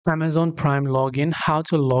Amazon Prime login, how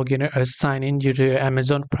to log in or sign in to your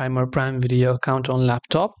Amazon Prime or Prime Video account on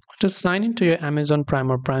laptop. To sign into your Amazon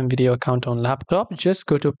Prime or Prime Video account on laptop, just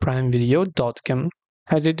go to primevideo.com.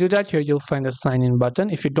 As you do that, here you'll find the sign in button.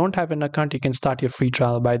 If you don't have an account, you can start your free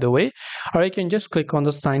trial, by the way, or you can just click on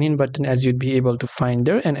the sign in button as you'd be able to find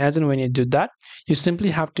there. And as and when you do that, you simply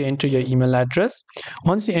have to enter your email address.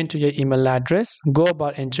 Once you enter your email address, go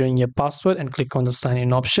about entering your password and click on the sign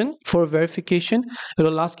in option. For verification, it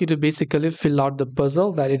will ask you to basically fill out the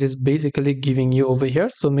puzzle that it is basically giving you over here.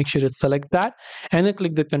 So make sure to select that and then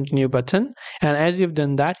click the continue button. And as you've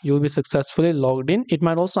done that, you'll be successfully logged in. It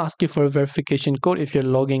might also ask you for a verification code if you're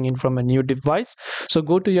logging in from a new device. So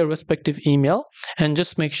go to your respective email and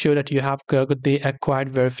just make sure that you have got the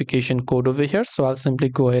acquired verification code over here. So I'll simply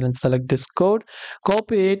go ahead and select this code,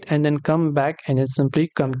 copy it, and then come back and then simply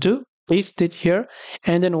come to paste it here.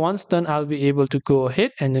 And then once done, I'll be able to go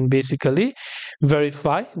ahead and then basically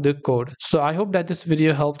verify the code. So I hope that this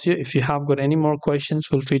video helped you. If you have got any more questions,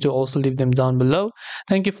 feel free to also leave them down below.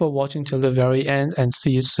 Thank you for watching till the very end and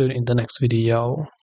see you soon in the next video.